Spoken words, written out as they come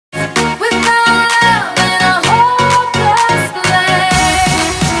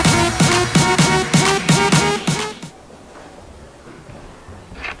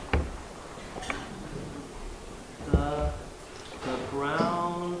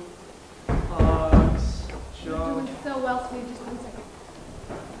so well, Steve. Just 1 second.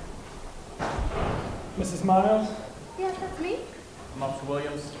 Mrs. Miles? Yes, that's me. I'm Officer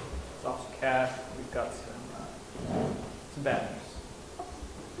Williams. It's Officer Cash. We've got some bad news. Oh,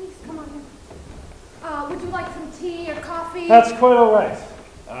 please, come on in. Would you like some tea or coffee? That's quite all right.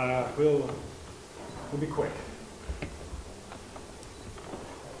 We'll be quick.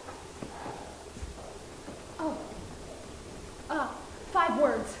 Oh. 5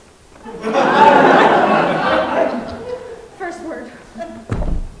 words. First word.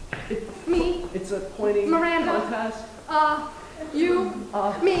 Me. It's a pointing Miranda. contest. You.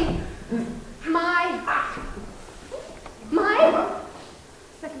 Me. My.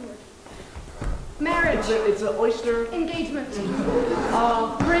 Second word. Marriage. It's an oyster. Engagement.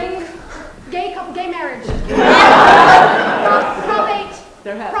 Ring. Gay marriage. Prop 8.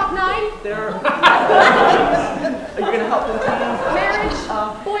 Prop 9. Are you gonna help them team? Marriage.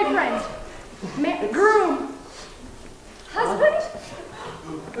 Boyfriend. Groom. Husband.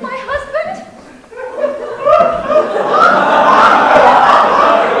 My husband.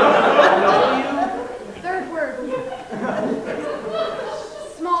 Third word.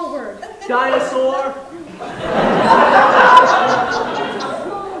 Small word. Dinosaur.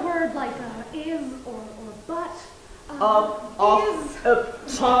 Small word like is or but. My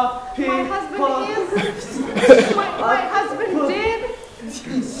husband is. My husband did.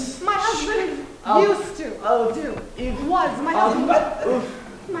 My husband used to do. Was my husband.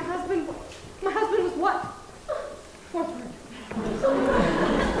 My husband was what? Fourth word.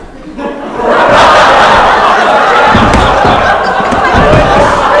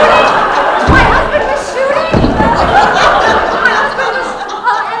 My husband was shooting. My husband was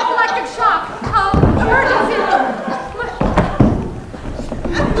anaphylactic shock. Emergency room.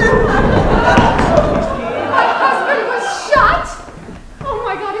 My husband was shot. Oh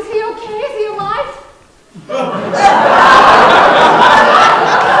my God, is he okay? Is he alive?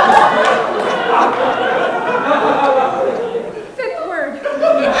 Fifth word.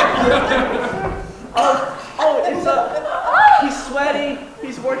 He's sweaty.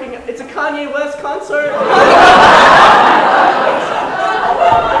 He's working. It's a Kanye West concert.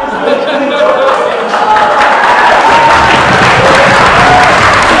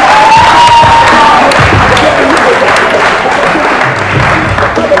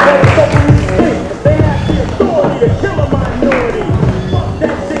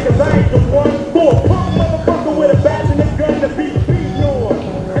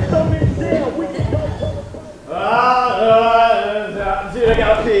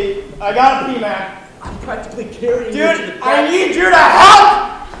 I gotta pee, man. I'm practically carrying you to the bathroom. I need you to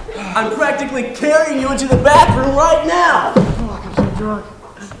help! I'm practically carrying you into the bathroom right now. Fuck, I'm so drunk.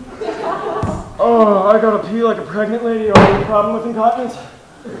 Oh, I gotta pee like a pregnant lady. Are you a problem with incontinence?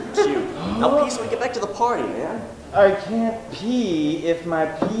 Now pee so we get back to the party, man. I can't pee if my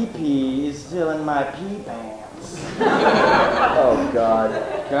pee-pee is still in my pee-pants. Oh, God.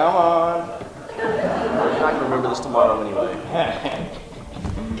 Come on. I'm not gonna remember this tomorrow anyway.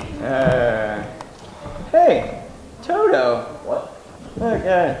 Hey, Toto. What? Look,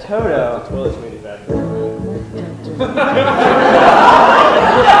 Toto. Toilet's made it back.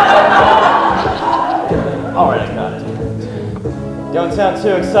 Alright, I got it. Don't sound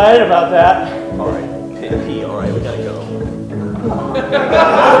too excited about that. Alright, pee, alright, we gotta go.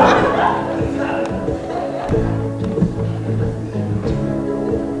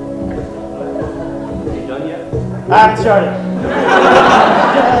 You done yet? I haven't started.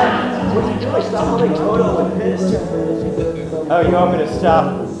 Stop humming Toto and piss. Oh, you want me to stop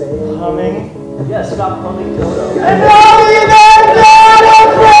humming? Yeah, stop humming Toto. And all you guys are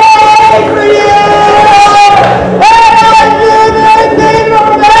afraid for you! And I do the thing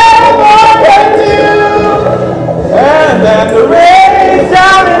from that one to. And then the rain's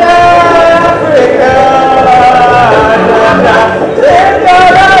down in Africa. And I lived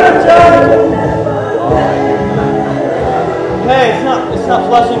out of Georgia. Hey, it's not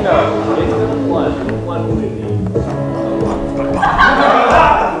flushing though. It's gonna flush. Flush with me.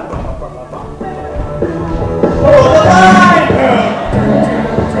 Hold the line!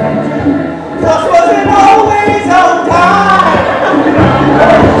 Plus wasn't always on time!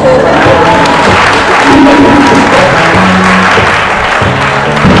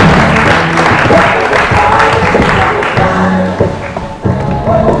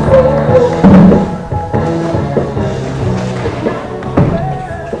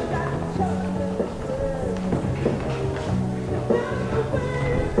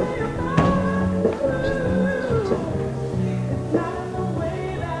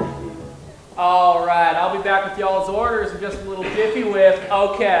 All right, I'll be back with y'all's orders in just a little jiffy with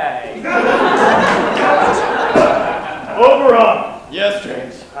okay. Oberon! Yes,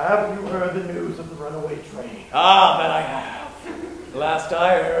 James. Have you heard the news of the runaway train? Ah, that I have. Last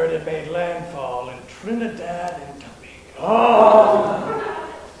I heard, it made landfall in Trinidad and Tobago. Oh!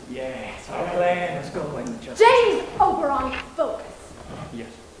 Yes, our plan is going just... James Oberon, focus. Yes.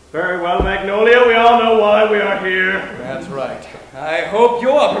 Very well, Magnolia. We all know why we are here. That's right. I hope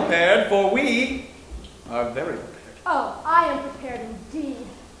you're prepared, for we are very prepared. Oh, I am prepared indeed.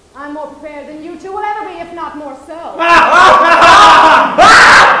 I'm more prepared than you two will ever be, if not more so.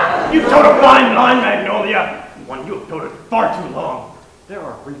 You told a blind line, Magnolia. One you have told it far too long. There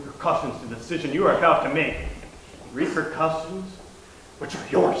are repercussions to the decision you are about to make. Repercussions which are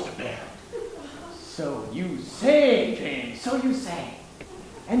yours to bear. So you say, James, so you say.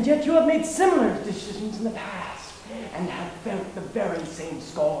 And yet you have made similar decisions in the past, and have felt the very same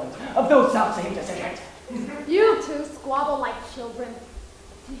scorn of those self-same decisions. You two squabble like children.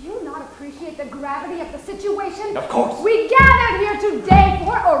 Do you not appreciate the gravity of the situation? Of course. We gathered here today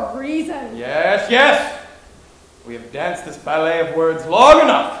for a reason. Yes, yes. We have danced this ballet of words long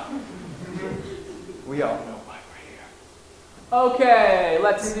enough. We all know why we're here. Okay,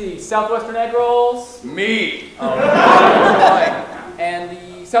 let's see. Southwestern egg rolls. Me. Oh, right. And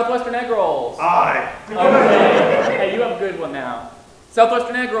the Southwestern egg rolls. Aye. Okay. Hey, you have a good one now.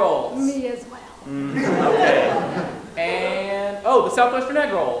 Southwestern egg rolls. Me as well. Okay. And, oh, the Southwestern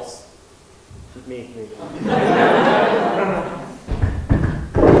egg rolls. Me.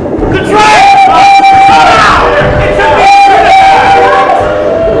 The train! It's a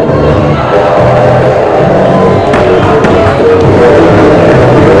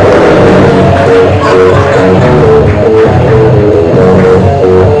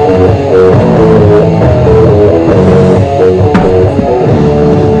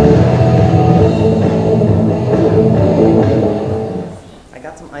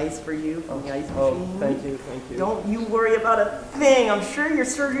I'm sure your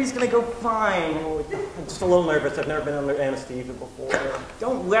surgery's gonna go fine. I'm just a little nervous. I've never been under anesthesia before.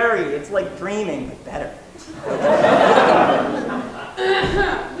 Don't worry, it's like dreaming, but better.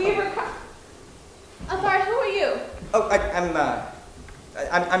 I'm sorry, who are you? Oh,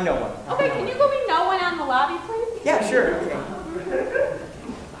 I'm no one. Okay, can you go be no one out in the lobby, please? Yeah, sure. Okay.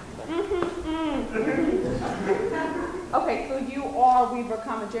 Okay, so you are Weaver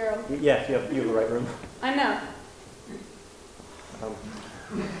Comagero. Yes, you have the right room. I know.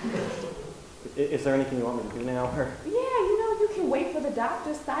 Is there anything you want me to do now? Or? Yeah, you know, you can wait for the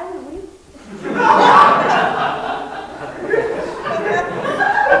doctor silently. It's just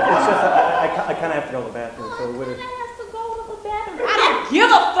I kind of have to go to the bathroom, so would it... I have to go to the bathroom. I don't give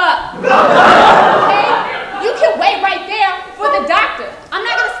a fuck. Okay? You can wait right there for the doctor. I'm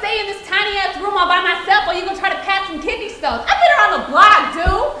not gonna stay in this tiny ass room all by myself, or you gonna try to pass some kidney stones. I've been around the block,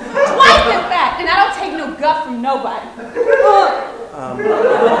 dude. Twice, in fact, and I don't take no guff from nobody.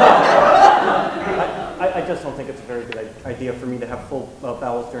 I just don't think it's a very good idea for me to have full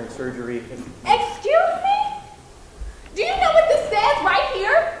bowels during surgery. Excuse me? Do you know what this says right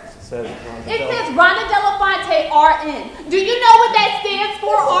here? It says Rhonda Delafonte RN. Do you know what that stands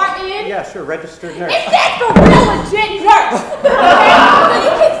for, RN? Yeah, sure, registered nurse. It stands for real legit nurse. Okay? So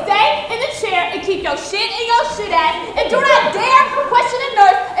you can stay in the chair and keep your shit in your shit ass and do not dare question a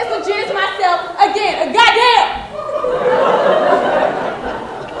nurse as legit as myself again. Goddamn!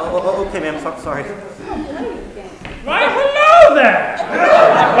 Okay, ma'am, sorry. Why, hello there!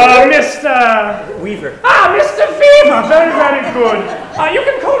 Mr. Weaver. Ah, Mr. Weaver! Very, very good. You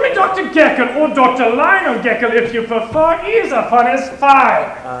can call me Dr. Geckel or Dr. Lionel Geckel if you prefer. Either one is fine.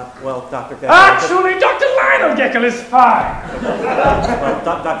 Well, Dr. Geckel... Actually, Dr. Lionel Geckel is fine. Well,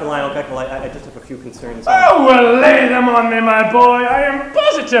 Dr. Lionel Geckel, I just have a few concerns. Oh, well, lay them on me, my boy. I am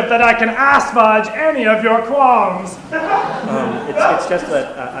positive that I can assuage any of your qualms. It's just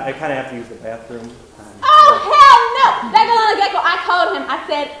that I kind of have to use the bathroom. Oh, hell no! That Lionel Geckel, I told him, I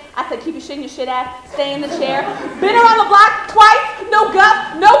said, keep your shit in your shit ass, stay in the chair. Been around the block twice, no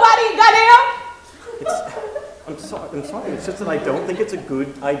guff, nobody, goddamn. I'm sorry. It's just that I don't think it's a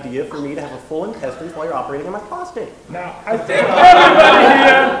good idea for me to have a full intestines while you're operating on my prostate. Now, I think everybody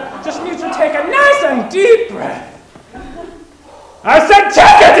here just needs to take a nice and deep breath. I said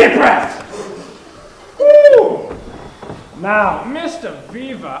take a deep breath! Ooh. Now, Mr.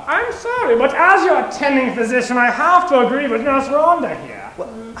 Weaver, I'm sorry, but as your attending physician, I have to agree with Nurse Rhonda here. Well,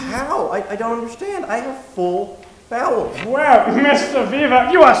 how? I don't understand. I have full bowels. Well, Mr. Weaver,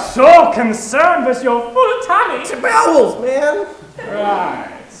 you are so concerned with your full tummy. It's bowels, man.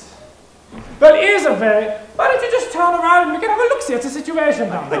 Right. But Isabel, why don't you just turn around and we can have a look-see at the situation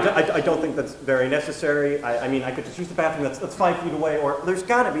down there? I don't think that's very necessary. I mean, I could just use the bathroom that's 5 feet away, or there's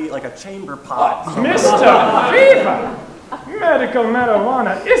got to be like a chamber pot. Mr. Beaver, medical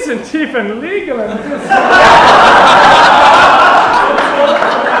marijuana isn't even legal in this.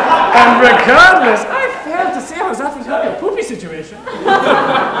 And regardless, I fail to see how that would help your poopy situation.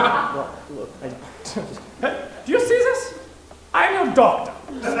 Well, look, Do you see this? I'm your doctor.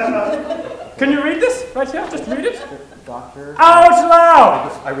 Can you read this right here? Just read it. Doctor. Out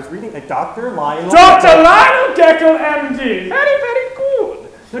loud. I was reading a Dr. Lionel. Dr. Lionel Geckel, MD. Very, very good.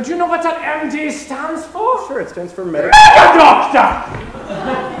 Now, do you know what that MD stands for? Sure, it stands for medical. Mega Doctor!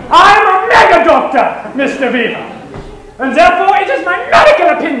 I'm a Mega Doctor, Mr. Beaver. And therefore, it is my medical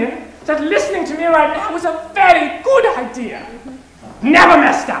opinion that listening to me right now was a very good idea. Never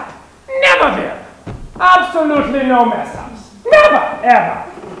messed up. Never will. Absolutely no mess-ups. Never, ever.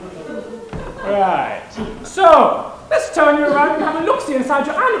 Right. So, let's turn you around and have a look-see inside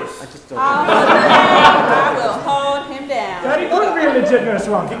your anus. I just don't. I will hold him down. Very good, real legitimacy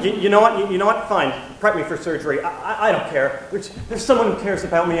one. You know what? You know what? Fine. Prep me for surgery. I don't care. There's someone who cares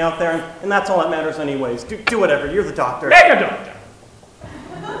about me out there, and that's all that matters anyways. Do whatever. You're the doctor. Mega Doctor.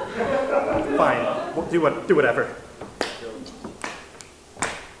 Fine. We'll do whatever.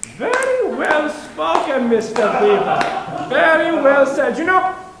 Very well spoken, Mr. Beaver. Very well said. You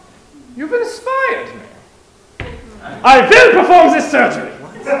know, you've inspired me. I will perform this surgery.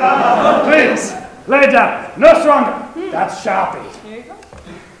 Please, lay down. No stronger. That's Sharpie.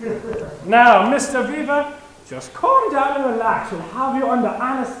 Now, Mr. Beaver, just calm down and relax. We'll have you under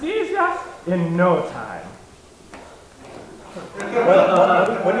anesthesia in no time.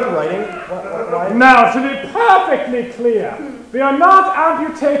 What are you writing? Why? Now, to be perfectly clear, we are not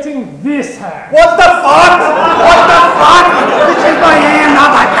amputating this hand. What the fuck? What the fuck? This is my hand,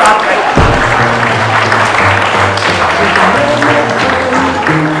 not my property.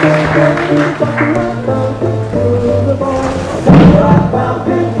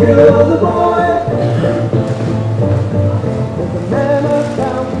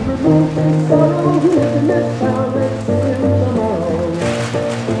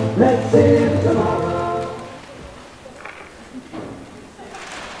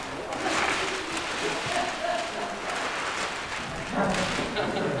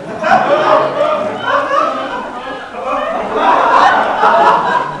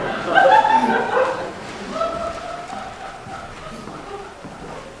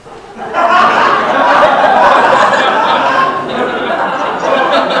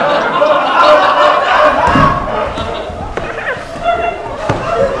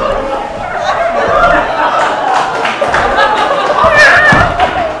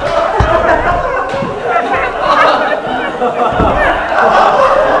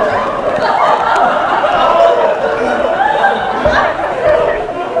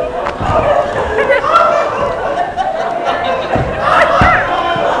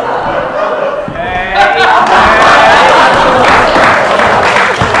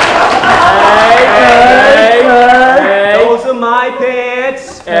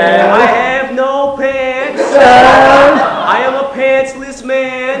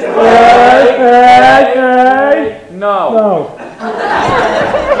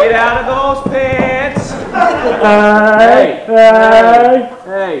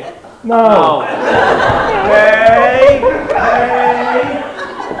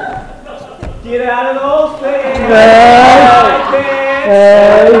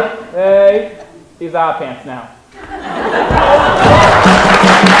 These are pants now.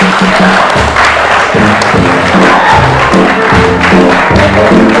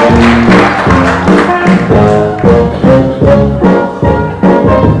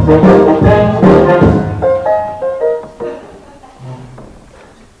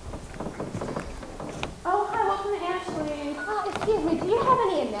 Oh, hi, welcome to Ashley. Excuse me, do you have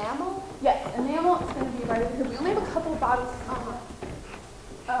any enamel? Yes, enamel is going to be right over here. We only have a couple of bottles.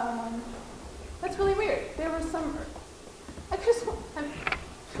 That's really weird. There were some. I just.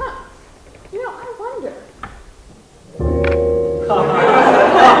 You know, I wonder.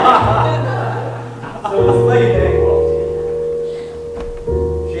 So this lady,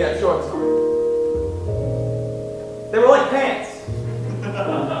 she had shorts on. They were like pants.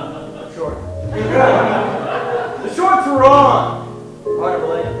 But short. The shorts were on. Part of her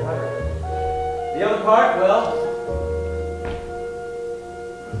leg covered. The other part, well,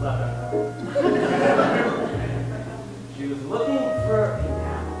 was left uncovered. She was looking for a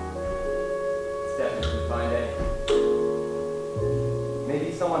nap. Stephanie couldn't find any. Maybe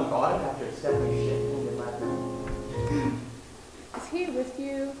someone bought it after Stephanie shit and did last night. Is he with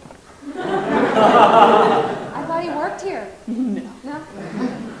you? I thought he worked here. No. No?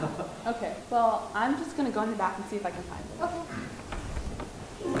 Okay, well, I'm just gonna go in the back and see if I can find it. Okay.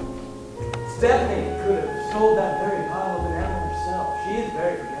 Stephanie could have sold that very pile of enamel herself. She is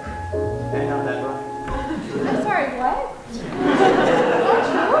very forgetful. And not that right. I'm sorry, what?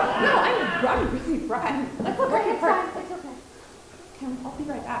 No, I'm really fried. It's okay, it's fine, it's okay. I'll be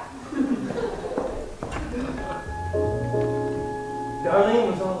right back. Darlene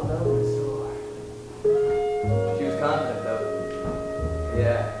was all alone in the store. She was confident, though.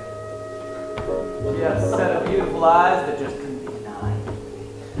 Yeah. She had a set of beautiful eyes that just couldn't be denied.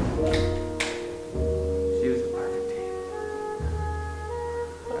 She was the perfect team.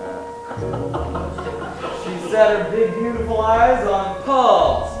 She set her big, beautiful eyes on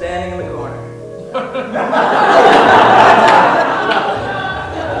Paul, standing in the corner.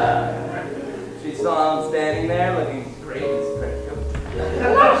 She saw him standing there looking great and spiritual.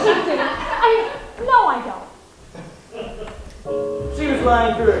 No, she didn't. No, I don't. She was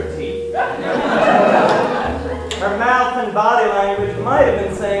lying through her teeth. Her mouth and body language might have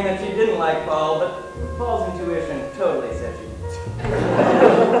been saying that she didn't like Paul, but Paul's intuition totally said she did.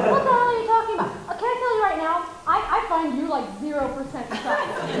 What the hell are you talking about? Can I tell you right now? I find you like 0%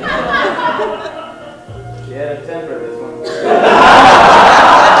 attractive. She had a temper, this one.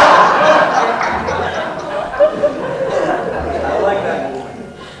 I like that woman.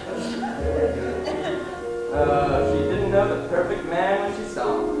 She didn't know the perfect man when she saw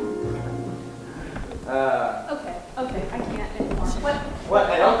him. Okay, I can't anymore. What?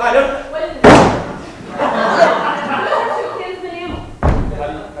 I don't. What is it? Two cans of enamel.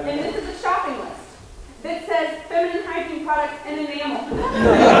 And this is a shopping list that says feminine hygiene products and enamel.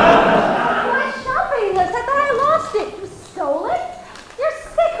 My shopping list. I thought I lost it. You stole it? You're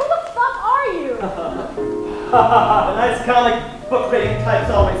sick. Who the fuck are you? The nice comic book reading types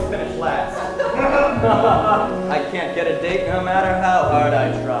always finish last. I can't get a date no matter how hard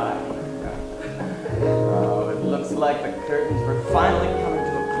I try. Oh, it looks like the curtains were finally coming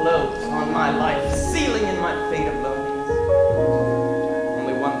to a close on my life, sealing in my fate of loneliness.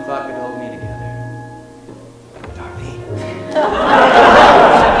 Only one thought could hold me together. Darlene.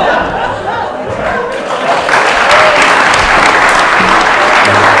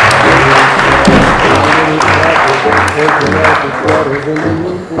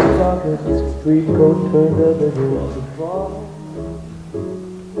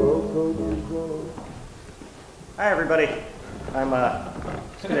 Hi, everybody. I'm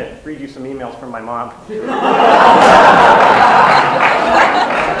just going to read you some emails from my mom.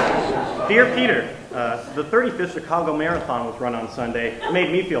 Dear Peter, the 35th Chicago Marathon was run on Sunday. It made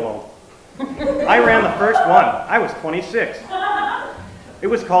me feel old. I ran the first one. I was 26. It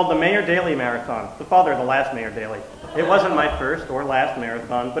was called the Mayor Daley Marathon, the father of the last Mayor Daley. It wasn't my first or last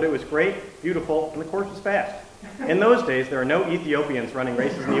marathon, but it was great, beautiful, and the course was fast. In those days, there were no Ethiopians running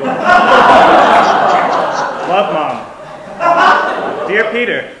races in the U.S. Love, Mom. Dear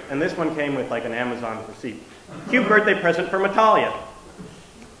Peter, and this one came with like an Amazon receipt. Cute birthday present for Natalia.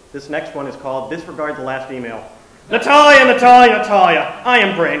 This next one is called Disregard the Last Email. Natalia, Natalia, Natalia, I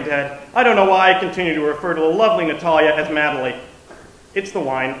am brain dead. I don't know why I continue to refer to the lovely Natalia as Madeline. It's the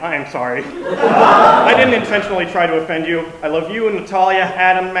wine. I am sorry. I didn't intentionally try to offend you. I love you and Natalia,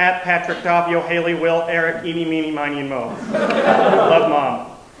 Adam, Matt, Patrick, Davio, Haley, Will, Eric, Eenie, Meenie, Miney, and Mo. Love, Mom.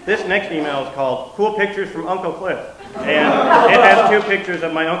 This next email is called Cool Pictures from Uncle Cliff. And it has 2 pictures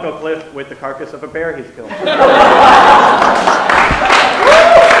of my Uncle Cliff with the carcass of a bear he's killed.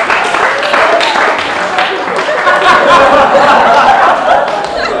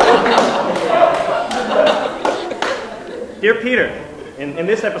 Dear Peter, in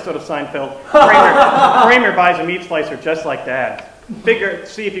this episode of Seinfeld, Kramer buys a meat slicer just like Dad.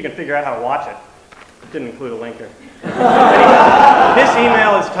 See if you can figure out how to watch it. Didn't include a linker. This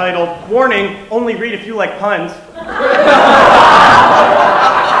email is titled, Warning, only read if you like puns.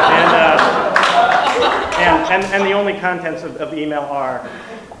 And the only contents of the email are,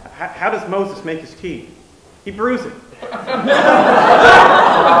 how does Moses make his tea? He brews it.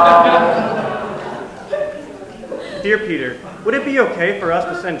 Dear Peter, would it be okay for us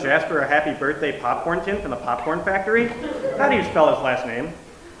to send Jasper a happy birthday popcorn tin from the popcorn factory? How do you spell his last name?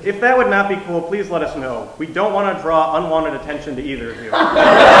 If that would not be cool, please let us know. We don't want to draw unwanted attention to either of you. Love,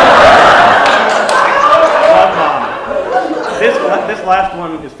 Mom. This last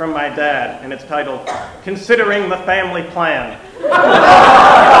one is from my dad, and it's titled, Considering the Family Plan.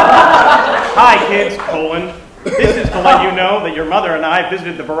 Hi, kids, colon. This is to let you know that your mother and I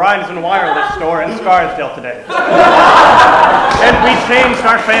visited the Verizon wireless store in Scarsdale today. And we changed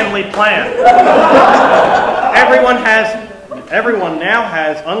our family plan. Everyone has Everyone now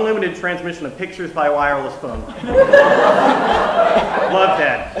has unlimited transmission of pictures by wireless phone. Love,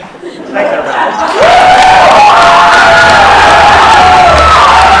 Dad. Thanks, everybody.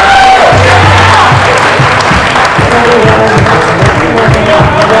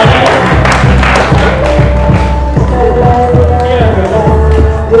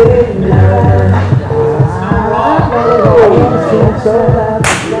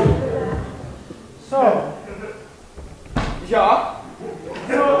 So,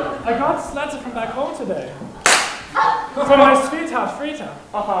 I got this letter from back home today. From my sweetheart, Frida.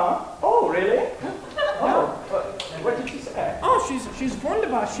 Oh, really? Oh, what did she say? Oh, she's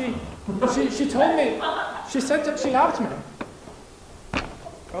wonderful. She told me, she said that she loved me.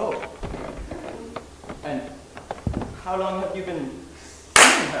 Oh. And how long have you been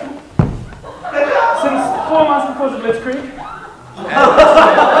seeing her? Since 4 months before the Blitzkrieg.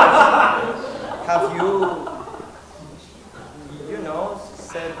 Have you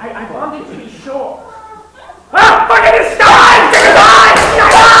said... I wanted to be sure. Ah, fucking it's time!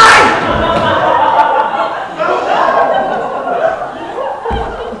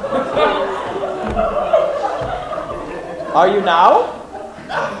 Are you now?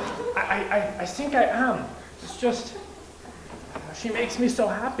 I think I am. It's just, she makes me so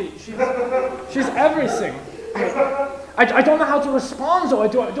happy. She's everything. I don't know how to respond, so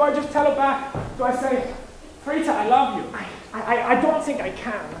do I just tell her back? Do I say, Frida, I love you? I don't think I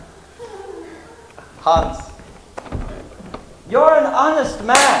can. Hans, you're an honest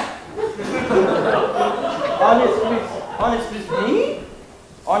man. Honest with me?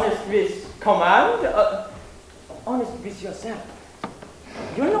 Honest with command? Honest with yourself.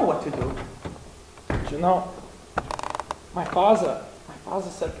 You know what to do. You know, my father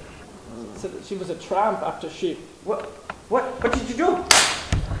said that she was a tramp after she... What did you do?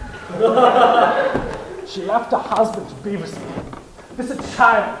 She left her husband to be with me. With a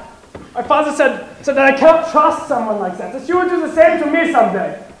child. My father said that I can't trust someone like that she would do the same to me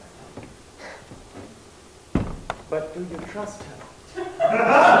someday. But do you trust her?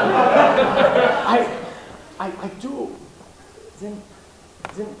 I do. Then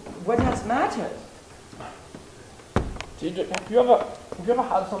what has mattered? Deirdre, have you ever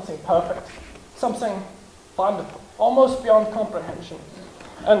had something perfect? Something wonderful, almost beyond comprehension.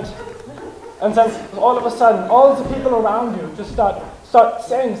 And then all of a sudden, all the people around you just start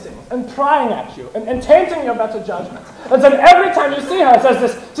saying things and prying at you and tainting your better judgment. And then every time you see her,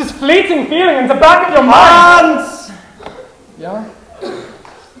 there's this fleeting feeling in the back of your mind. Hans! Yeah?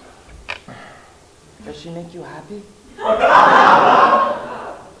 Does she make you happy?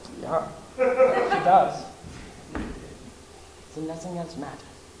 Yeah, she does. So nothing else matters.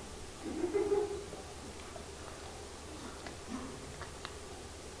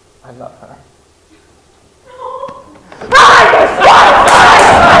 I love her.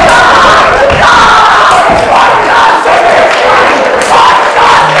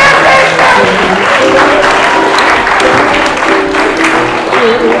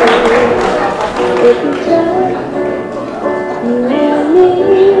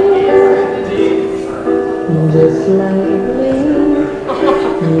 Just like me,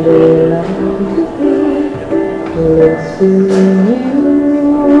 they long to be close to you.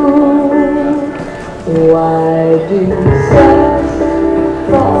 Why do stars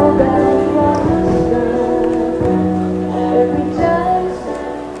fall down from the sky every time you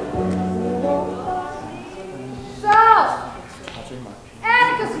So,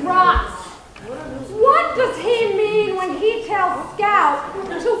 Atticus Ross, what does he mean when he tells scouts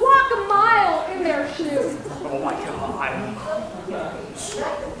to walk a mile in their shoes? Oh my God.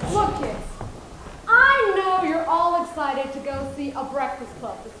 Look, kids, I know you're all excited to go see A Breakfast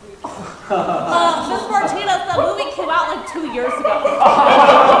Club this week. Miss Martinez, the movie came out like 2 years ago.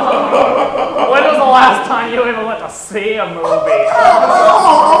 When was the last time you even went to see a movie? So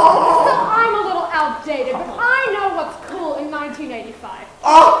I'm a little outdated, but I know what's cool in 1985.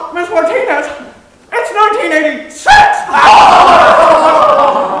 Oh, Miss Martinez, it's 1986!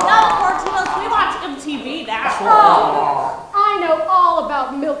 No, Martinez, we watch MTV now. Oh, I know all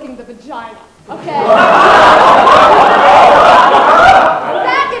about milking the vagina, okay?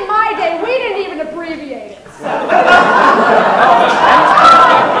 Back in my day, we didn't even abbreviate it, so.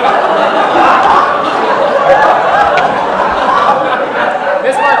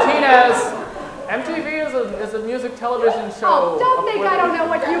 Miss Martinez, MTV is a music television show. Oh, don't think I don't know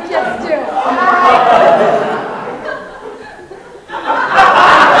what you kids do.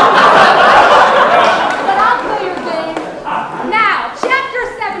 But I'll play your game. Now, chapter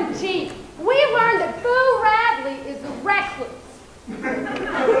 17. We learned that Boo Radley is a recluse.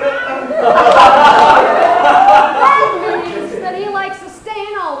 That means that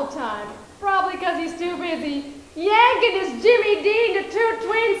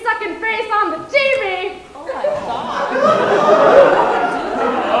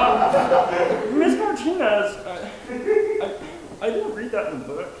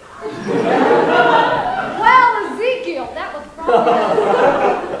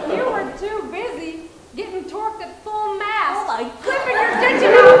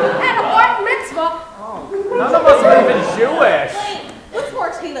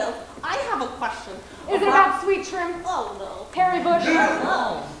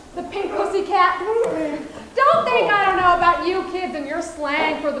kids and your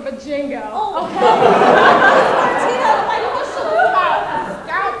slang for the vajingo. Oh, okay? Martina, my question is about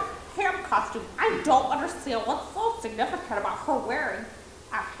Scout's ham costume. I don't understand what's so significant about her wearing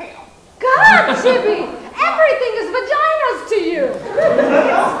a ham. God, Chippy, everything is vaginas to you.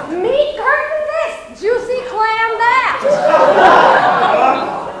 Meat curtain this, juicy clam that.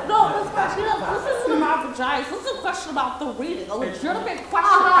 No, Miss Martina, this isn't about vaginas. This is a question about the reading. A legitimate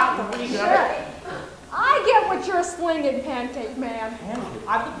question about the reading. Sure. I get what you're slinging, Pancake Man.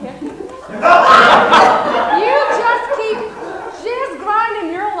 I'm the pancake. You just keep jizz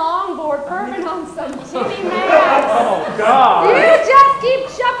grinding your longboard perfect on some titty mags. Oh, God. You just keep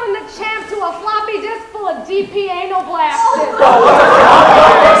shoving the champ to a floppy disk full of DP anal blasted. Oh,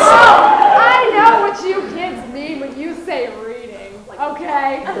 I know what you kids mean when you say reading,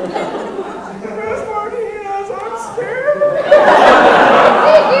 okay? Miss Martinez, I'm scared.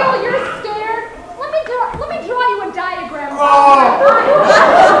 Ezekiel, you're scared? Let me draw you a diagram.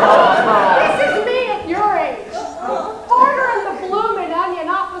 This is me at your age. Ordering the bloomin' onion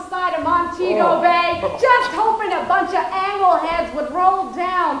off the side of Montego Bay, just hoping a bunch of angleheads would roll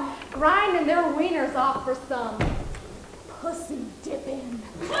down, grinding their wieners off for some pussy dipping.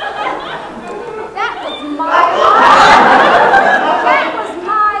 That was my life. That was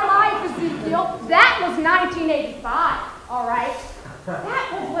my life, Ezekiel. That was 1985, all right?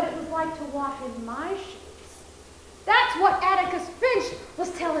 That was what it was like to walk in my shoes. That's what Atticus Finch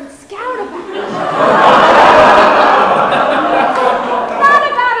was telling Scout about. Not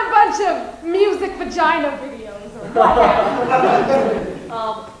about a bunch of music vagina videos or whatever.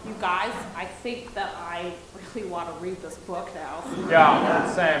 You guys, I think that I really want to read this book now. Yeah,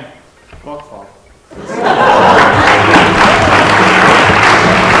 same. Book fall.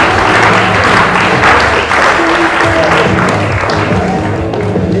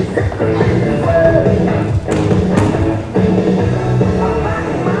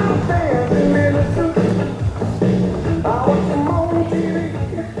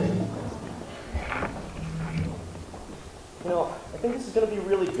 I think this is going to be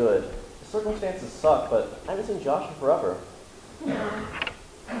really good. The circumstances suck, but I haven't seen Josh in forever.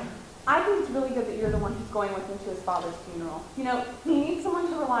 I think it's really good that you're the one who's going with him to his father's funeral. You know, he needs someone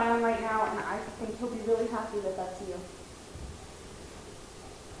to rely on right now, and I think he'll be really happy that that's you.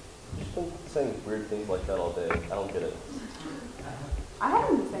 You've just been saying weird things like that all day. I don't get it. I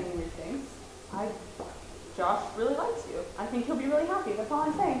haven't been saying weird things. Josh really likes you. I think he'll be really happy. That's all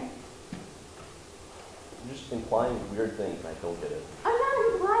I'm saying. You're just implying weird things, and I don't get it. I'm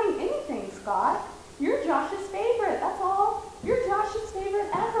not implying anything, Scott. You're Josh's favorite, that's all. You're Josh's favorite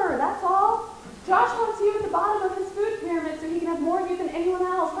ever, that's all. Josh wants you at the bottom of his food pyramid so he can have more of you than anyone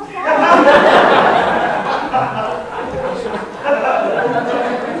else, that's all.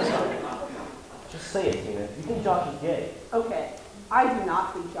 Just say it, Tina. You think Josh is gay? Okay, I do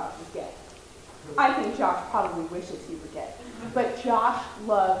not think Josh is gay. I think Josh probably wishes he were gay. But Josh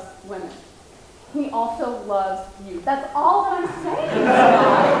loves women. He also loves you. That's all that I'm saying.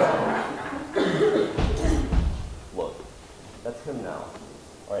 Look, that's him now.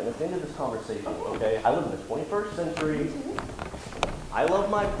 All right, let's end this conversation, okay? I live in the 21st century. I love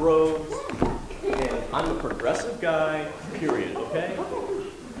my bros, and I'm a progressive guy, period, okay?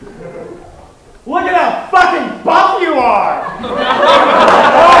 Look at how fucking buff you are!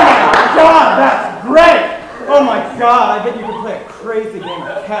 Oh my god, that's great! Oh my god, I bet you could play a crazy game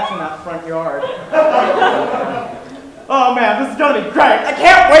of catch in that front yard. Oh man, this is gonna be great! I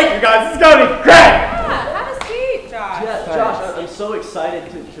can't wait, you guys! This is gonna be great! Yeah, have a seat, Josh. Yeah, Josh, I'm so excited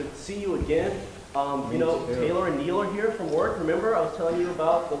to see you again. You know, Taylor and Neil are here from work. Remember, I was telling you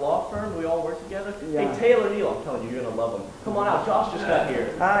about the law firm. We all work together. Yeah. Hey, Taylor and Neil, I'm telling you, you're gonna love them. Come on out. Josh just got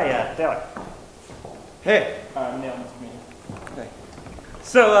here. Hi, Taylor. Hey. Neil, nice to meet you. Hey.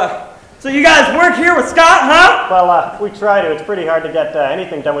 So you guys work here with Scott, huh? Well, we try to. It's pretty hard to get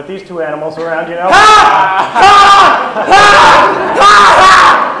anything done with these two animals around, you know?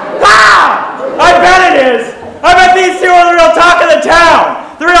 I bet it is! I bet these two are the real talk of the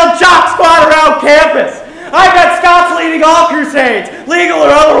town! The real jock squad around campus! I bet Scott's leading all crusades, legal or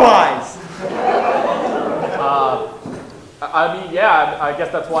otherwise! I mean, yeah, I guess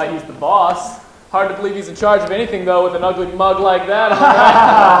that's why he's the boss. Hard to believe he's in charge of anything, though, with an ugly mug like that.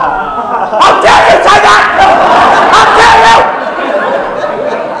 How dare you say that! How dare you!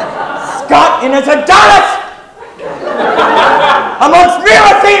 Scott in his Adonis! Amongst mere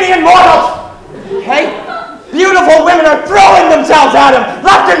Athenian mortals! Hey, beautiful women are throwing themselves at him,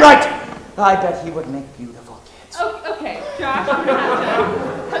 left and right! I bet he would make beautiful kids. Oh, okay, Josh, you're gonna have to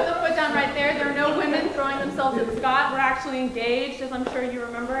put the foot down right there. There are no women throwing themselves at Scott. We're actually engaged, as I'm sure you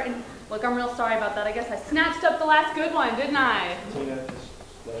remember, and Look, I'm real sorry about that. I guess I snatched up the last good one, didn't I?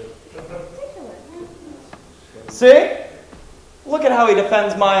 See? Look at how he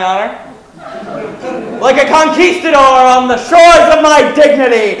defends my honor. Like a conquistador on the shores of my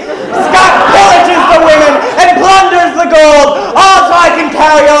dignity. Scott pillages the women and plunders the gold, all so I can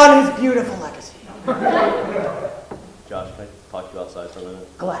carry on his beautiful legacy. Josh, can I talk to you outside for a minute?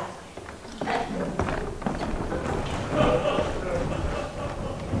 Gladly.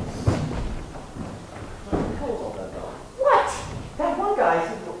 What? That one guy is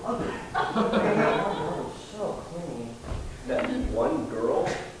so ugly. That girl is so clean. That one girl?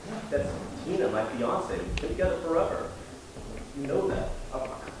 That's Tina, my fiance. We've been together forever. You know that.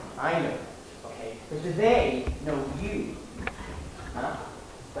 Oh, I know. Okay. But do they know you? Huh?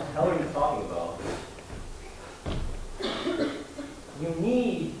 What the hell are you talking about? You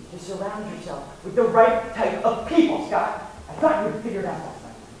need to surround yourself with the right type of people, Scott. I thought you'd figured out last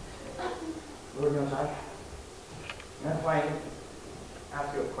night. Lord knows I have. That's why I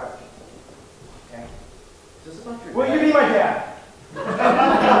ask you a question. Okay? Is this about your Will dad? you be my dad?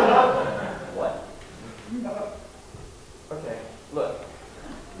 What? Okay, look.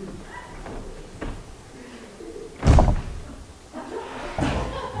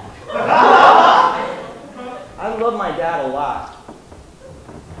 I love my dad a lot,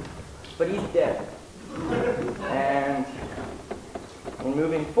 but he's dead. And in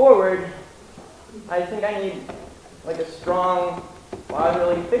moving forward, I think I need like a strong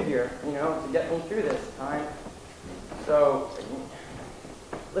fatherly figure, you know, to get me through this time. So,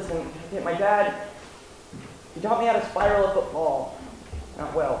 listen, my dad, he taught me how to spiral a football,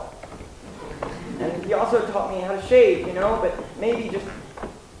 not well. And he also taught me how to shave, you know, but maybe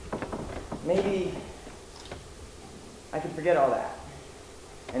I could forget all that.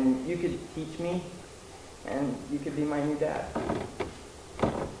 And you could teach me, and you could be my new dad.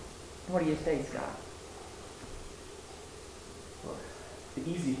 What do you say, Scott? Look, the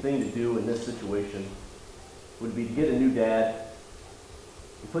easy thing to do in this situation would be to get a new dad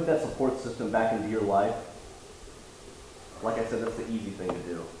and put that support system back into your life. Like I said, that's the easy thing to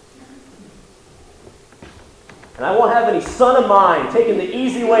do. And I won't have any son of mine taking the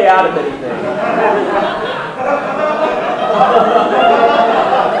easy way out of anything.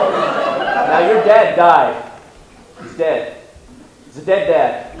 Now, your dad died. He's dead. He's a dead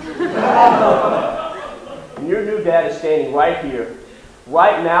dad. And your new dad is standing right here,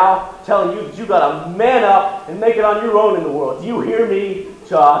 right now, telling you that you got to man up and make it on your own in the world. Do you hear me,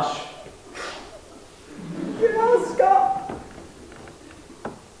 Josh? Yeah, Scott.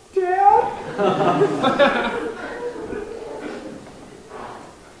 Dad?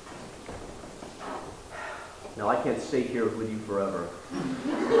 Now, I can't stay here with you forever.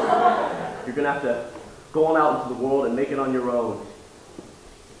 You're going to have to go on out into the world and make it on your own.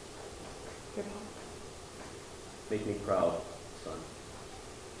 Make me proud, son.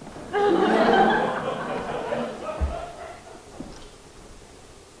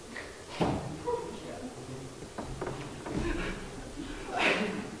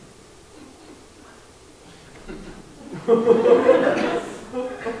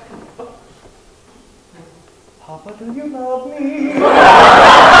 Papa, do you love me?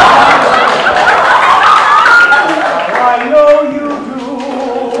 I know you do.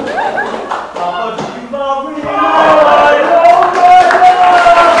 Papa, do you love me? I know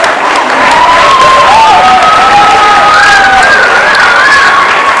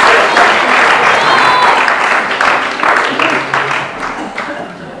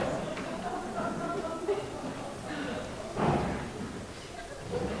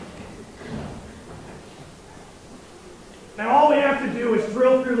Now all we have to do is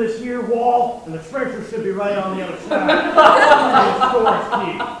drill through this here wall, and the treasure should be right on the other side. The store's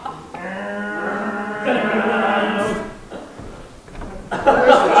key.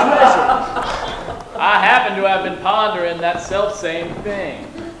 Where's the treasure? I happen to have been pondering that self-same thing.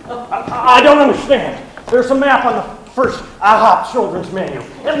 I don't understand. There's a map on the first IHOP children's menu.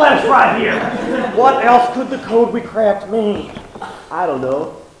 It led us right here. What else could the code we cracked mean? I don't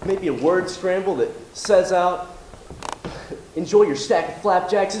know. Maybe a word scramble that says out, enjoy your stack of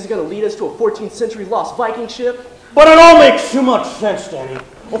flapjacks. This is going to lead us to a 14th century lost Viking ship. But it all makes too much sense, Danny.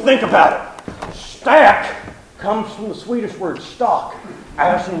 Well, think about it. Stack comes from the Swedish word stock,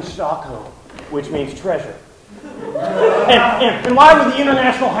 as in Stockholm, which means treasure. And why would the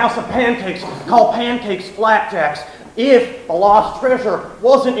International House of Pancakes call pancakes flapjacks if the lost treasure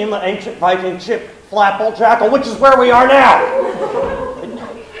wasn't in the ancient Viking ship Flapple Jackal, which is where we are now?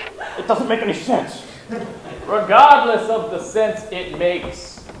 It doesn't make any sense. Regardless of the sense it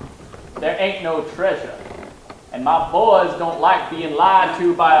makes, there ain't no treasure. And my boys don't like being lied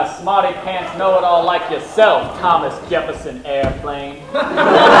to by a smarty pants know-it-all like yourself, Thomas Jefferson Airplane. Blade!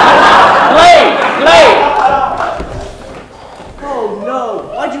 Oh no,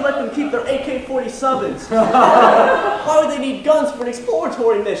 why'd you let them keep their AK-47s? Why would they need guns for an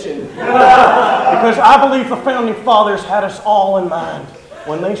exploratory mission? Because I believe the founding fathers had us all in mind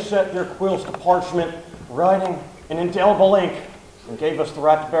when they set their quills to parchment, writing in indelible ink, and gave us the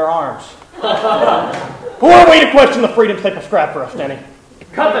right to bear arms. Who are we to question the freedoms they prescribe for us, Danny?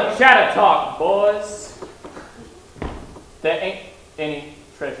 Cut the chatter talk, boys. There ain't any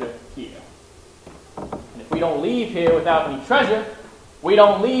treasure here. And if we don't leave here without any treasure, we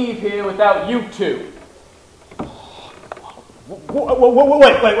don't leave here without you two.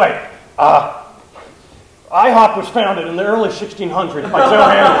 Wait. IHOP was founded in the early 1600s by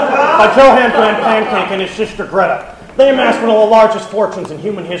Johann Van Pancake and his sister Greta. They amassed one of the largest fortunes in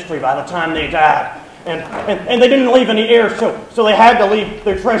human history by the time they died. And they didn't leave any heirs, so they had to leave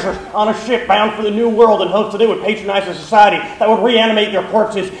their treasures on a ship bound for the New World in hopes that it would patronize a society that would reanimate their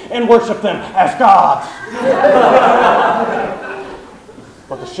corpses and worship them as gods.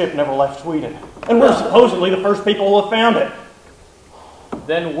 But the ship never left Sweden, and we're supposedly the first people who have found it.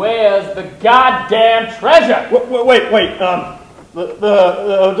 Then where's the goddamn treasure? Wait.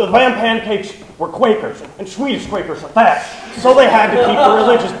 The Van Pancakes were Quakers, and Swedish Quakers at that, so they had to keep their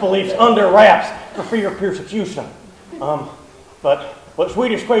religious beliefs under wraps for fear of persecution. But what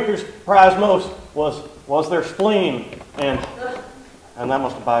Swedish Quakers prized most was their spleen, and that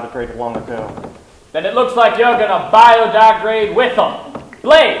must have biodegraded long ago. Then it looks like you're gonna biodegrade with them.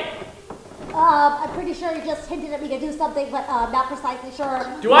 Blade! I'm pretty sure you just hinted at me to do something, but not precisely sure.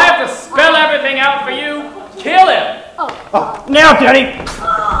 Do I have to spell everything out for you? Kill him! Now, Danny!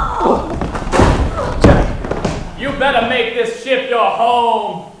 You better make this ship your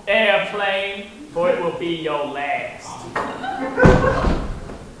home, airplane, for it will be your last.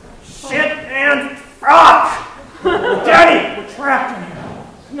 Shit and fuck! Danny, we're trapped in here.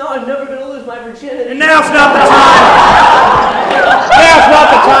 No, I'm never going to lose my virginity. And now's not the time! Now's not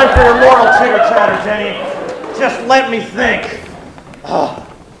the time for your mortal chitter-chatter, Jenny. Just let me think. Well,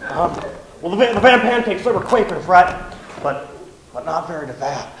 the Van Pancakes, they were Quakers, right? But not very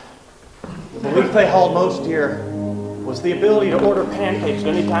devout. The belief they held most dear was the ability to order pancakes at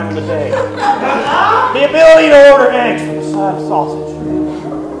any time of the day. The ability to order eggs with a side of sausage.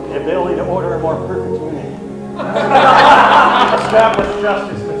 The ability to order a more perfect unity. Establish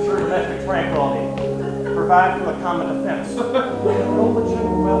justice and ensure domestic tranquility. Provide for the common defense. Uphold the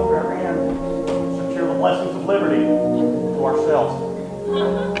general welfare at every end. Secure the blessings of liberty to ourselves.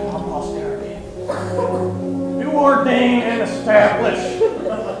 Our posterity. To ordain and establish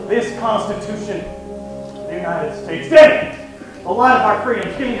this Constitution of the United States. Danny, the light of our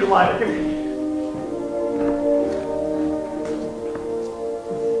freedoms. Give me your lighter. Give me.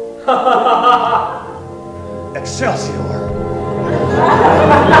 Excelsior.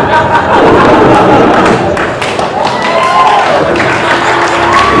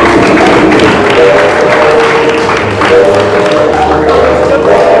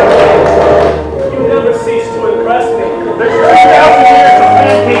 You never cease to impress me. There's 3,000 years of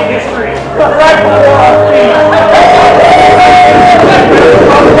pancake history right before our feet.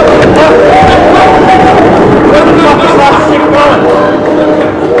 Where the fuck is that shit going?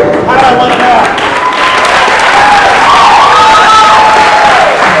 How did I let it out?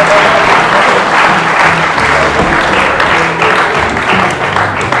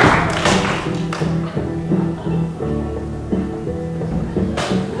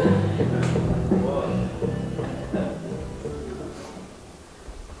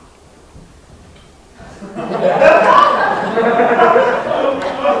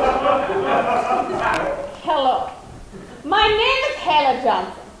 Hello. My name is Hela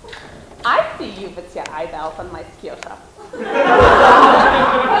Johnson. I see you with your eyeballs on my scooter.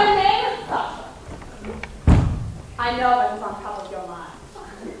 My name is Sasha. I know that was on top of your mind.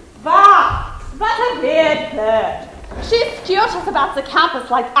 What a weird bird. She scooters about the campus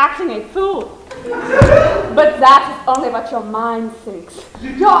like acting a fool. But that is only what your mind thinks.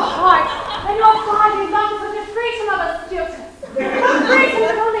 Your heart and your body long for the freedom of a scooter. Freedom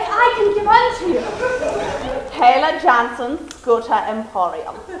that only I can give unto you. Taylor Johnson Scooter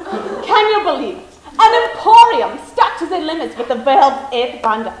Emporium. Can you believe it? An emporium stuck to the limits with the world's eighth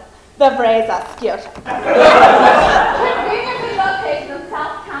wonder, the Razor Scooter. Conveniently located on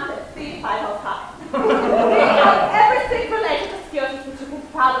South Campus, C505. We have everything related to scooters which you can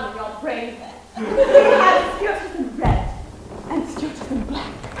fathom in your brain there. We have scooters in red and scooters in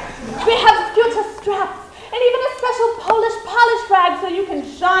black. We have scooter straps and even a special Polish polish rag so you can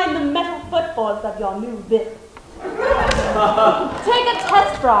shine the metal footboards of your new whip. Take a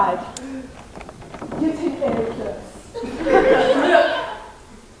test ride. You take very close. Look,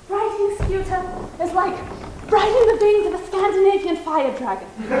 riding a scooter is like riding the wings of a Scandinavian fire dragon.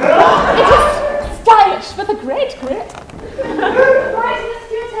 It is stylish with a great grip. Riding a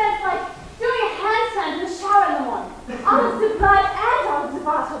scooter is like doing a handstand in the shower in the morning. All of the blood and all of the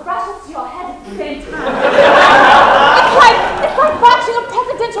water rushes to your head at the same time. It's like watching a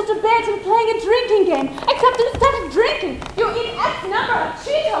presidential debate and playing a drinking game, except instead of drinking, you eat X number of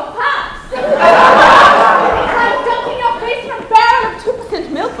Cheeto puffs. It's like dunking your face in a barrel of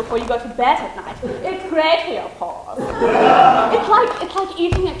 2% milk before you go to bed at night. It's great for your paws. It's like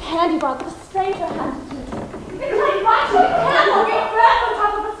eating a candy bar that a stranger handed to you. It's like watching a camel give birth on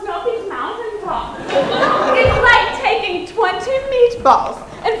top of a snow-peaked mountain top. It's like taking 20 meatballs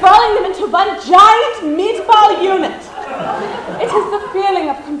and rolling them into one giant meatball unit. It is the feeling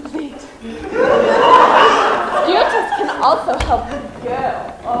of complete. Scooters can also help with girl,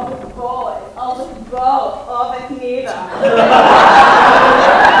 or with boy, or with both, or with neither.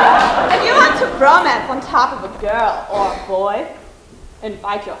 If you want to bromance on top of a girl or a boy,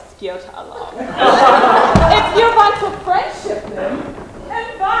 invite your scooter along. If you want to friendship them,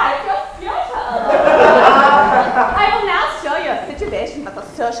 invite your scooter along. I will now show you a situation with a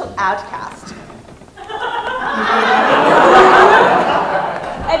social outcast.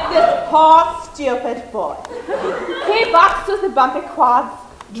 It's this poor, stupid boy. He walks through the bumpy quads,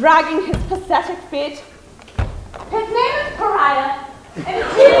 dragging his pathetic feet. His name is Pariah, and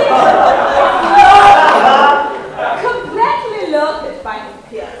he is completely loaded by his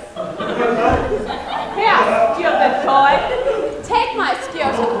peers. Here, stupid boy, take my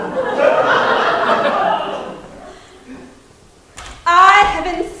scooter. I have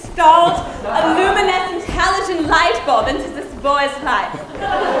installed a luminescent halogen light bulb into this boy's life.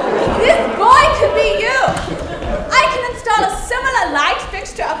 This boy could be you. I can install a similar light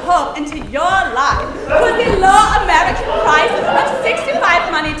fixture of hope into your life for the low American price of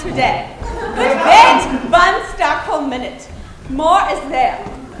 65 money today. With wait 1 Stockholm minute. More is there.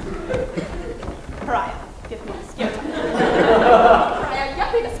 Pariah, give me the scooter. Pariah, give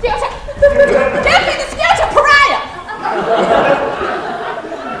me the scooter. Give me the scooter, Pariah!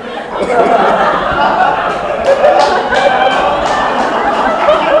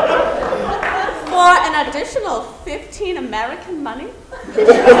 For an additional 15 American money,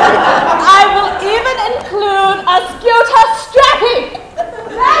 I will even include a scooter strapping.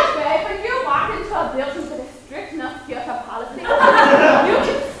 That way, when you walk into a building with a strict no scooter policy, you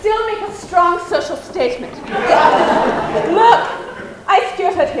can still make a strong social statement. Look, I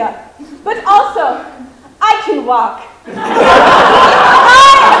scooted here, but also, I can walk. I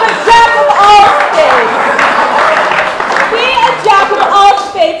am a jack of all spades. Be a jack of all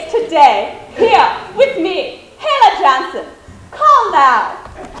spades today. Here, with me, Hela Johnson. Call now.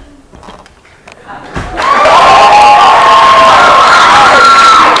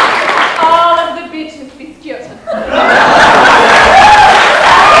 All of the bitches be scooted.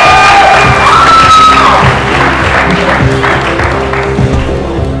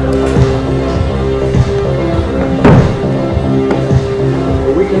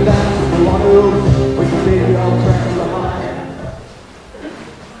 We can dance if we want to. We can leave all tracks behind.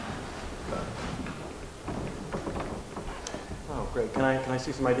 Oh, great. Can I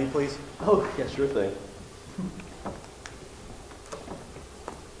see some ID, please? Oh, yeah, sure thing.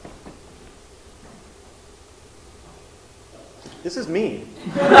 This is me.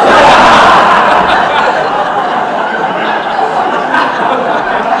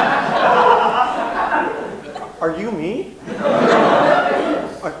 Are you me?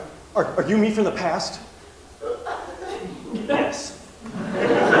 Are you me from the past? Yes.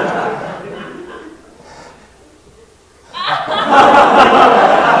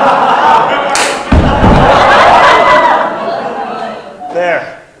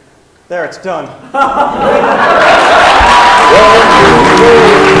 There, it's done.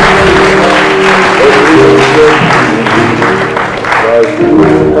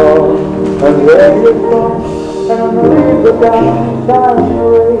 And where you from, and I'm gonna leave the down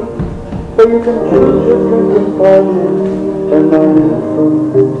away. So you can choose your drinking party, and I'm from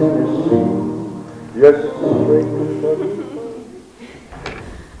Tennessee. Yes, straight to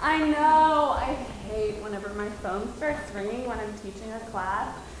I know, I hate whenever my phone starts ringing when I'm teaching a class.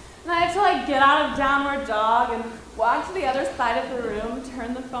 And I have to like get out of downward dog and walk to the other side of the room,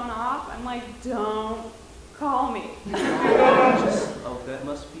 turn the phone off. I'm like, don't call me. Oh, that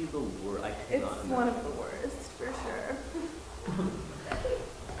must be the worst. I cannot It's one of the worst, for sure.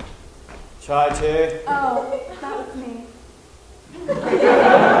 Chai tea. Oh, that was me.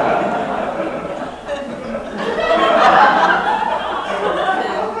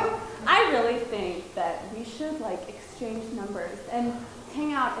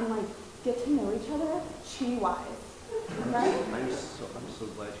 out and like get to know each other chi-wise, right? I'm so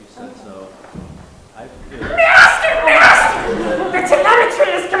glad you said so. Master! The telemetry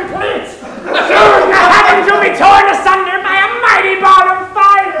is complete! Soon the heavens will be torn asunder by a mighty ball of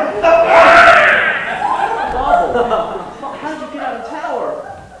fire! Bobble, how did you get out of the tower?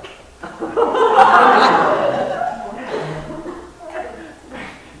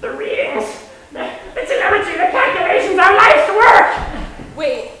 The readings, the telemetry, the calculations are life's work!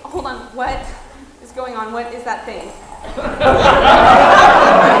 Wait, hold on. What is going on? What is that thing?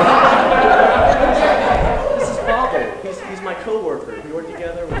 This is Bobble. He's my co-worker. We work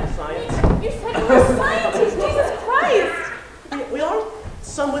together with science. You said you were a scientist. Jesus Christ! We are,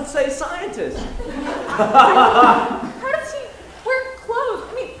 some would say, scientists. How does he wear clothes?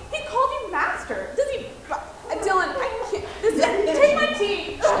 I mean, he called you master. Does he? Dylan, I can't. Take my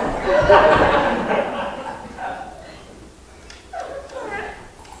tea.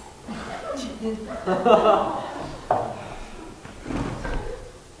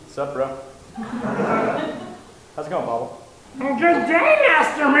 What's up, bro? How's it going, Bobble? Good day,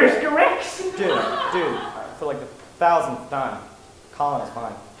 Master Muskowicz! Dude, for like the 1000th time, Colin is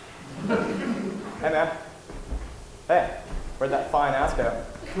fine. Hey, man. Hey, where'd that fine ass go?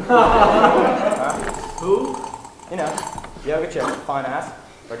 Huh? Who? You know, yoga chick, fine ass.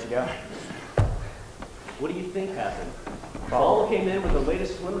 Where'd you go? What do you think happened? Bobble came in with the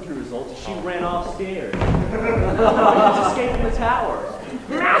latest telemetry results and she ran off scared. Just escaped from the tower.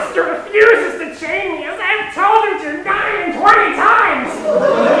 Master refuses to chain me as I've told him to 9 and 20 times!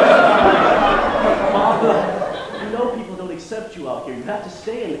 You know people don't accept you out here. You have to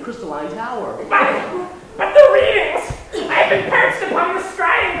stay in the crystalline tower. But the readings! I've been perched upon the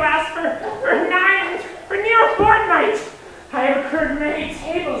scrying glass for near a fortnight. I have accrued many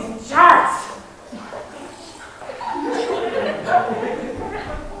tables and charts.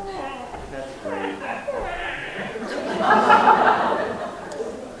 That's great.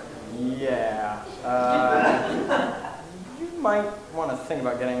 Yeah. You might want to think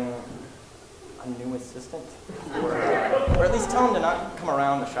about getting a new assistant. Or at least tell him to not come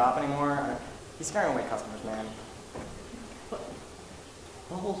around the shop anymore. He's scaring away customers, man.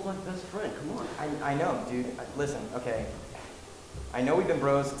 Bubble's my best friend, come on. I know, dude. Listen, okay. I know we've been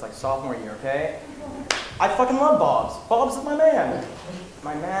bros since like sophomore year, okay? I fucking love Bob's. Bob's is my man.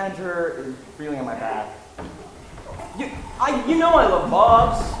 My manager is really on my back. You know I love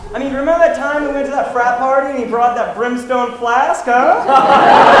Bob's. I mean, remember that time we went to that frat party and he brought that brimstone flask, huh?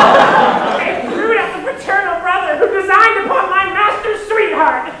 I threw it at the fraternal brother who designed upon my master's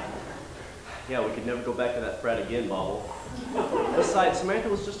sweetheart. Yeah, we could never go back to that frat again, Bobble. Besides, Samantha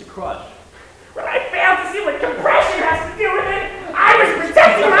was just a crush. When I failed to see what compression has to do with it, I was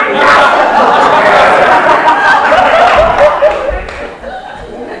protecting my master!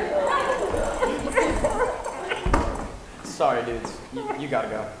 Sorry, dudes. You gotta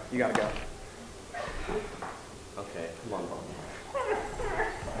go. You gotta go. Okay, come on, Bobble.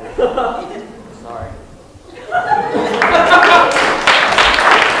 Sorry.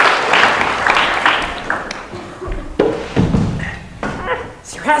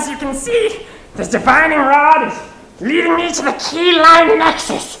 So as you can see, this divining rod is leading me to the key line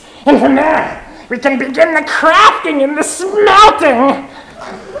nexus. And from there, we can begin the crafting and the smelting.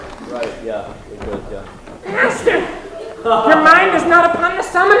 Right, yeah, we could, yeah. Master, your mind is not upon the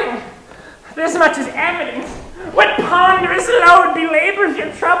summoning. This much is evident. What ponderous load belabors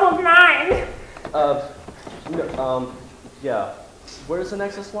your troubled mind? Yeah. Where does the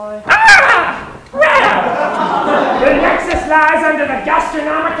nexus lie? Ah! Well, the nexus lies under the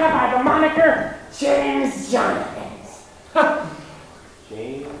gastronomica by the moniker James Jonathans.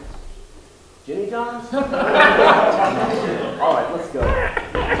 James? Jimmy Johns? All right, let's go.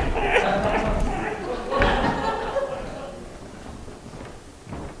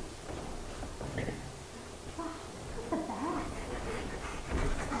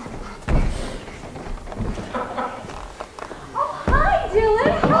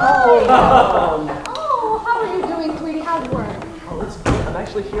 Dylan, hi! Oh, how are you doing, sweetie? How's work? Oh, it's good. I'm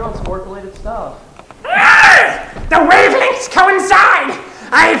actually here on some work-related stuff. The wavelengths coincide!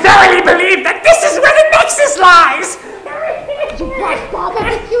 I verily believe that this is where the nexus lies! What, Bob?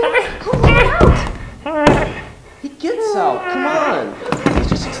 Come on out! He gets out. Come on. He's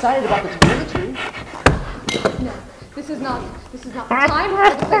just excited about the telemetry. No, this is not the time or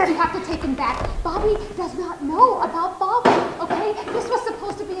the place. You have to take him back. Bobby does not know about Bobby, okay? This was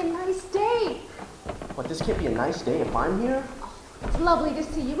supposed to be a nice day. What, this can't be a nice day if I'm here? It's lovely to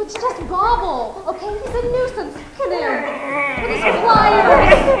see you. It's just Bobble, okay? He's a nuisance. Look at him. With his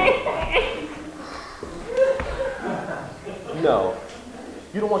flyers. No.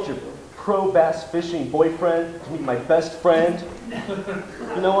 You don't want your pro-bass fishing boyfriend to meet my best friend?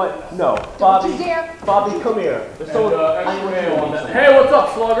 You know what? No. Bobby, Don't you dare. Bobby, come here. There's so Hey, what's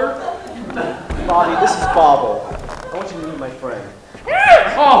up, slugger? Bobby, this is Bobble. I want you to meet my friend.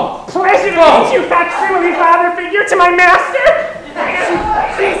 Oh, pleasure to meet you, facsimile father figure to my master.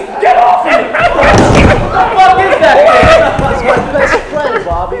 Please, get off me! What the fuck is that thing? That's my best friend,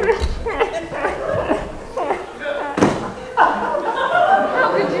 Bobby. How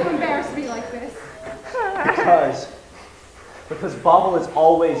could you embarrass me like this? Because Bobble has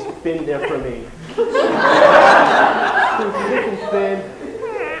always been there for me. Through thick and thin,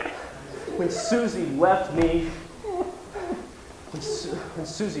 when Susie left me, when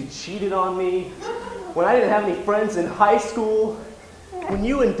Susie cheated on me, when I didn't have any friends in high school, when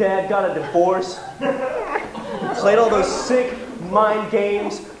you and Dad got a divorce, played all those sick mind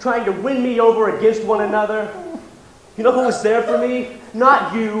games, trying to win me over against one another. You know who was there for me?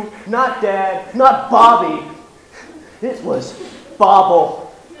 Not you, not Dad, not Bobby. It was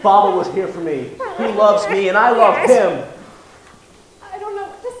Bobble. Bobble was here for me. He loves me and I love him. I don't know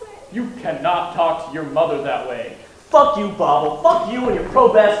what to say. You cannot talk to your mother that way. Fuck you, Bobble. Fuck you and your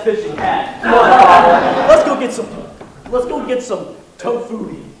pro-bass fishing hat. Come on, Bobble. Let's go get some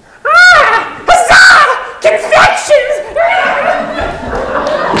tofu. Ah! Huzzah! Confections!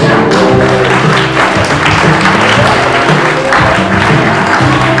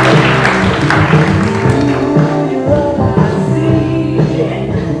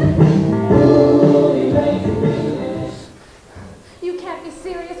 You can't be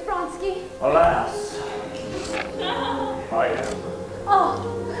serious, Vronsky. Alas, I am.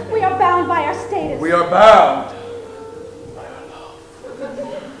 Oh, we are bound by our status. We are bound. I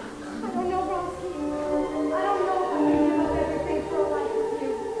don't know, Vronsky. I don't know if I can give up everything for a life with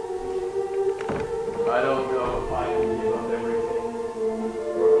you. I don't know if I can give up everything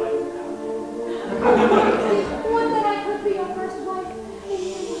for a life without you. One that I could be your first wife.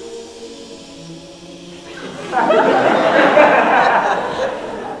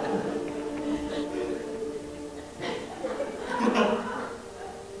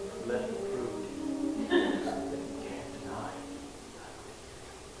 Let me prove to you that you can't deny.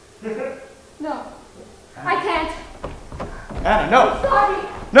 No, I can't. Anna, no. Sorry.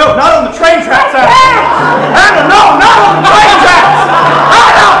 No, not on the train tracks, Anna. Anna, no, not on the train tracks.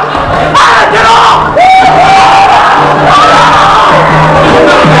 Anna! Anna, get off! Thank you!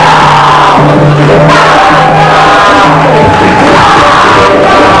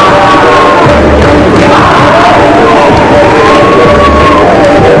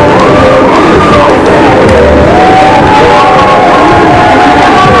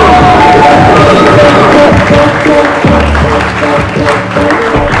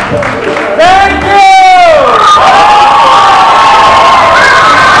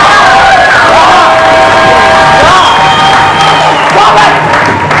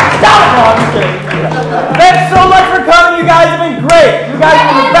 Thanks so much for coming. You guys have been great. You guys have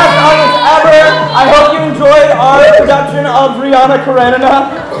been the best audience ever. I hope you enjoyed our production of Rihanna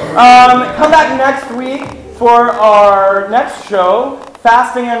Karenina. Come back next week for our next show,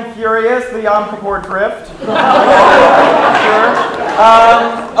 Fasting and Furious, the Yom Kippur Drift. Sure.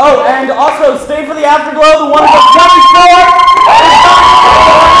 Oh, and also stay for the Afterglow, the one of the 24th.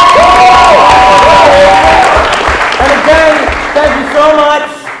 And again, thank you so much.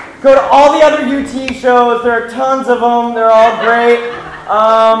 Go to all the other UT shows. There are tons of them. They're all great.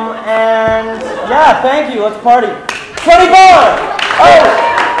 And yeah, thank you. Let's party. 24! Oh,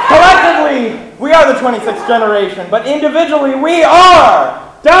 collectively, we are the 26th generation, but individually, we are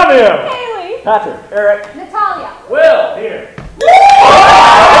W, Haley, Patrick, Eric, Natalia. Will, here.